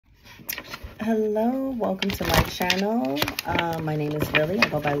Hello, welcome to my channel. My name is Lily. I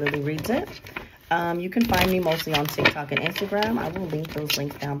go by Lily Reads It. You can find me mostly on TikTok and Instagram. I will link those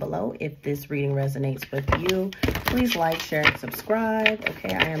links down below. If this reading resonates with you, please like, share, and subscribe.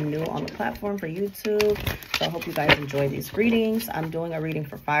 Okay, I am new on the platform for YouTube, so I hope you guys enjoy these readings. I'm doing a reading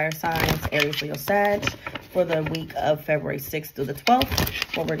for fire signs, Aries, Leo, Sag, for the week of February 6th through the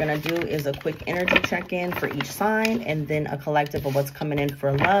 12th. What we're going to do is a quick energy check-in for each sign, and then a collective of what's coming in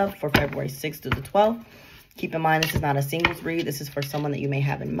for love for February 6th through the 12th. Keep in mind, this is not a singles read. This is for someone that you may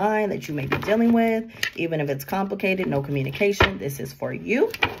have in mind, that you may be dealing with. Even if it's complicated, no communication, this is for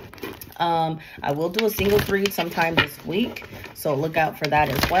you. I will do a singles read sometime this week, so look out for that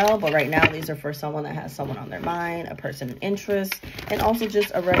as well. But right now, these are for someone that has someone on their mind, a person in interest, and also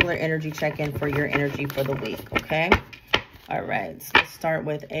just a regular energy check-in for your energy for the week, okay? All right, so let's start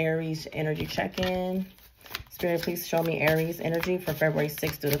with Aries energy check-in. Spirit, please show me Aries energy for February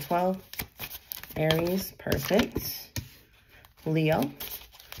 6th through the 12th. Aries, perfect. Leo,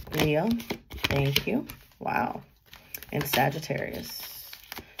 thank you. Wow. And Sagittarius.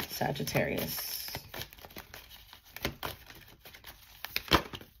 There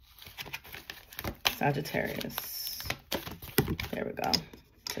we go.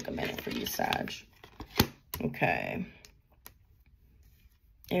 Took a minute for you, Sag. Okay.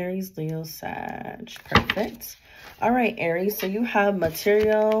 Aries, Leo, Sag. Perfect. All right, Aries. So you have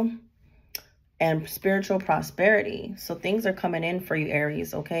material and spiritual prosperity. So things are coming in for you,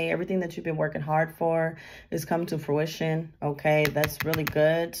 Aries, okay? Everything that you've been working hard for is coming to fruition, okay? That's really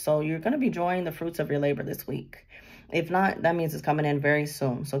good. So you're going to be enjoying the fruits of your labor this week. If not, that means it's coming in very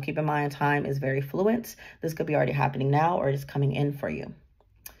soon. So keep in mind, time is very fluid. This could be already happening now, or it's coming in for you.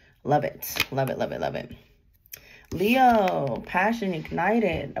 Love it. Love it, love it, love it. Leo, passion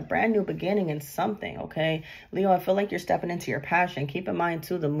ignited, a brand new beginning in something, okay? Leo, I feel like you're stepping into your passion. Keep in mind,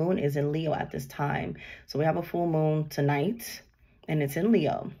 too, the moon is in Leo at this time. So we have a full moon tonight, and it's in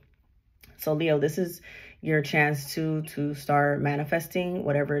Leo. So, Leo, this is your chance to start manifesting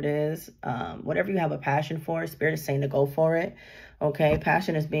whatever it is, whatever you have a passion for. Spirit is saying to go for it, okay?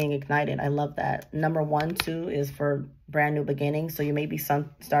 Passion is being ignited. I love that. Number 1, 2 is for brand new beginnings. So you may be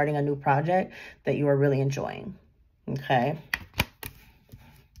starting a new project that you are really enjoying. Okay.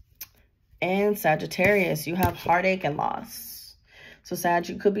 And Sagittarius, you have heartache and loss. So Sag,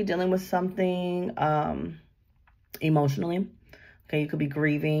 you could be dealing with something emotionally. Okay, you could be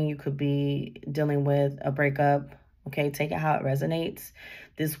grieving. You could be dealing with a breakup. Okay, take it how it resonates.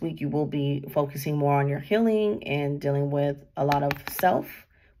 This week, you will be focusing more on your healing and dealing with a lot of self,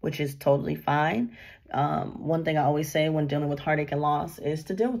 which is totally fine. One thing I always say when dealing with heartache and loss is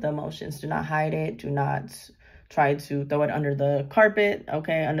to deal with the emotions. Do not hide it. Do not try to throw it under the carpet,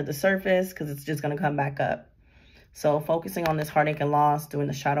 okay, under the surface, because it's just going to come back up. So focusing on this heartache and loss, doing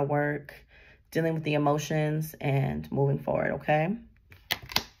the shadow work, dealing with the emotions, and moving forward, okay?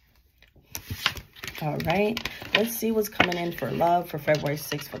 All right, let's see what's coming in for love for February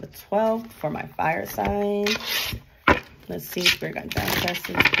 6th for the 12th for my fire sign. Let's see, Spirit Guide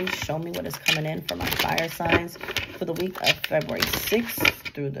Manifestors, please show me what is coming in for my fire signs for the week of February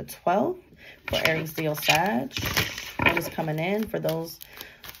 6th through the 12th. For Aries, Leo, Sag, what is coming in for those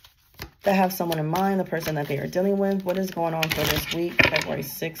that have someone in mind, the person that they are dealing with? What is going on for this week, February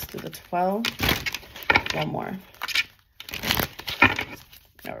 6th through the 12th? One more.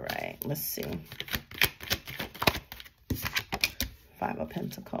 All right, let's see. 5 of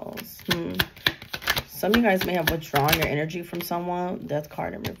Pentacles. Some of you guys may have withdrawn your energy from someone. Death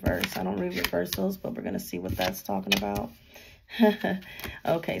card in reverse. I don't read reversals, but we're going to see what that's talking about.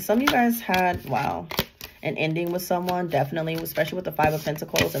 Okay, some of you guys had, wow, an ending with someone, definitely, especially with the 5 of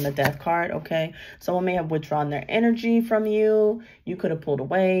Pentacles and the Death card, okay? Someone may have withdrawn their energy from you. You could have pulled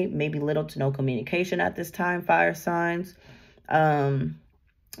away, maybe little to no communication at this time, fire signs. I'm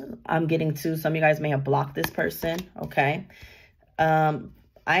getting to, some of you guys may have blocked this person, okay? I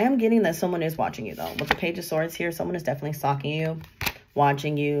am getting that someone is watching you, though. With the Page of Swords here, someone is definitely stalking you,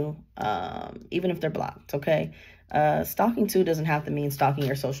 watching you, even if they're blocked, okay? Stalking too doesn't have to mean stalking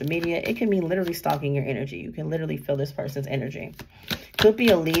your social media. It can mean literally stalking your energy. You can literally feel this person's energy. Could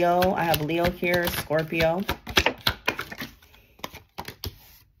be a Leo. I have Leo here, Scorpio.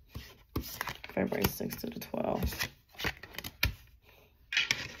 February 6th to the 12th.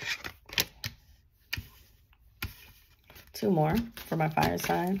 Two more for my fire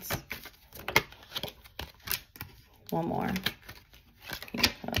signs. One more. King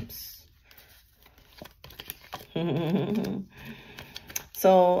of Cups.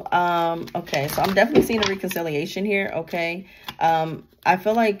 So, okay, so I'm definitely seeing a reconciliation here, okay? I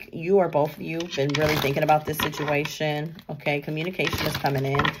feel like you or both of you been really thinking about this situation. Okay, communication is coming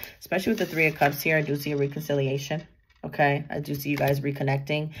in, especially with the 3 of Cups here. I do see a reconciliation. Okay, I do see you guys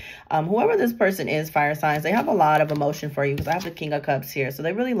reconnecting. Whoever this person is, fire signs, they have a lot of emotion for you because I have the King of Cups here. So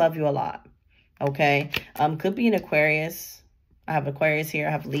they really love you a lot. Okay, could be an Aquarius. I have Aquarius here.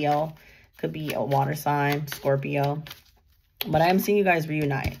 I have Leo. Could be a water sign, Scorpio. But I am seeing you guys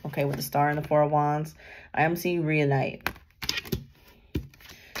reunite. Okay, with the Star and the 4 of Wands. I am seeing you reunite.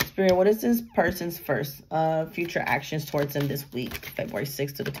 Spirit, what is this person's first future actions towards them this week, February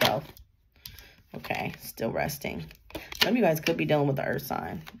 6th to the 12th? Okay, still resting. Some of you guys could be dealing with the Earth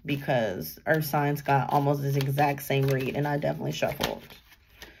sign because Earth signs got almost this exact same read, and I definitely shuffled.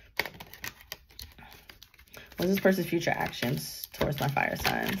 What is this person's future actions towards my fire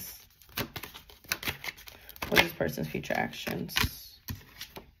signs? What is this person's future actions?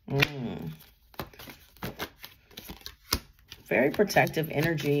 Very protective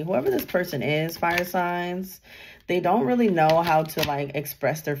energy. Whoever this person is, fire signs, they don't really know how to like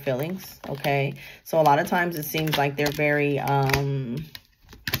express their feelings. Okay, so a lot of times it seems like they're very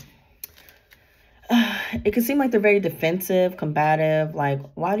it can seem like they're very defensive, combative. Like,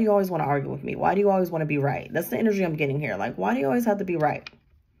 why do you always want to argue with me? Why do you always want to be right? That's the energy I'm getting here. Like, why do you always have to be right?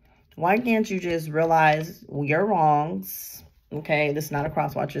 Why can't you just realize your wrongs? Okay, this is not a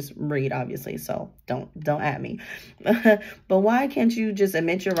cross watchers read, obviously, so don't at me. But why can't you just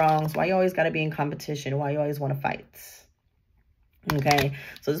admit your wrongs? Why you always got to be in competition? Why you always want to fight? Okay,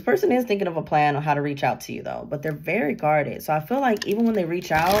 so this person is thinking of a plan on how to reach out to you, though, but they're very guarded. So I feel like even when they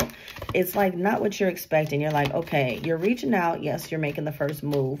reach out, it's like not what you're expecting. You're like, okay, you're reaching out. Yes, you're making the first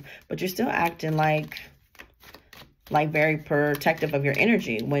move, but you're still acting like very protective of your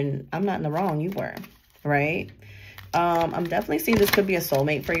energy when I'm not in the wrong. You were, right? I'm definitely seeing this could be a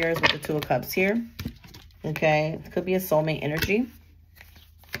soulmate for yours with the 2 of Cups here. Okay, it could be a soulmate energy.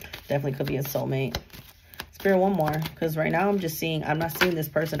 Definitely could be a soulmate. Spirit, one more, because right now I'm not seeing this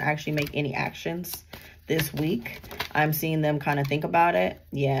person actually make any actions this week. I'm seeing them kind of think about it.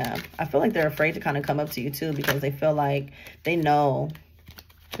 Yeah, I feel like they're afraid to kind of come up to you too because they feel like they know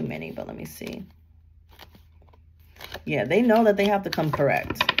too many, but let me see. Yeah, they know that they have to come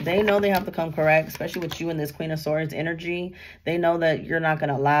correct. They know they have to come correct, especially with you in this Queen of Swords energy. They know that you're not going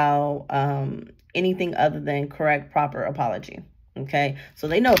to allow anything other than correct, proper apology. Okay, so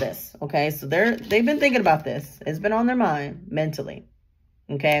they know this. Okay, so they've been thinking about this. It's been on their mind mentally.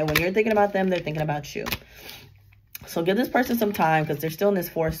 Okay, when you're thinking about them, they're thinking about you. So give this person some time because they're still in this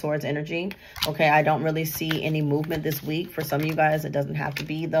 4 of Swords energy. Okay, I don't really see any movement this week. For some of you guys, it doesn't have to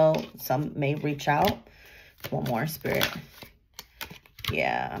be, though. Some may reach out. One more, Spirit.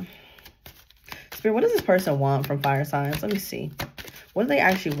 Yeah. Spirit, what does this person want from fire signs? Let me see. What do they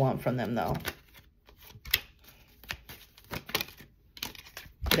actually want from them, though?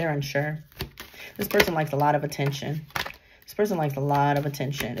 They're unsure. This person likes a lot of attention. This person likes a lot of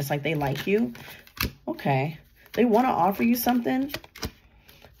attention. It's like they like you. Okay. They want to offer you something,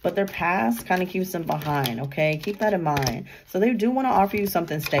 but their past kind of keeps them behind, okay? Keep that in mind. So they do want to offer you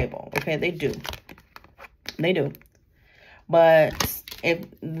something stable, okay? They do. They do. But if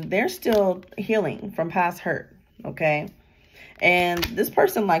they're still healing from past hurt, okay? And this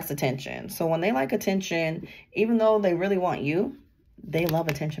person likes attention. So when they like attention, even though they really want you, they love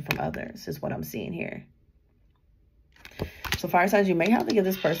attention from others, is what I'm seeing here. So fire signs, you may have to give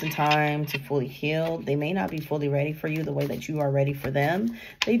this person time to fully heal. They may not be fully ready for you the way that you are ready for them.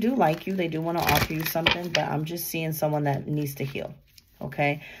 They do like you. They do want to offer you something, but I'm just seeing someone that needs to heal.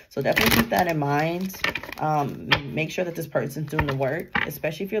 Okay, so definitely keep that in mind. Make sure that this person's doing the work,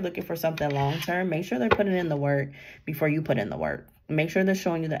 especially if you're looking for something long-term. Make sure they're putting in the work before you put in the work. Make sure they're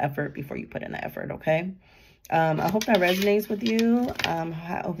showing you the effort before you put in the effort, okay? I hope that resonates with you.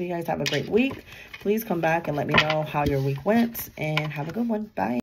 I hope you guys have a great week. Please come back and let me know how your week went, and have a good one. Bye.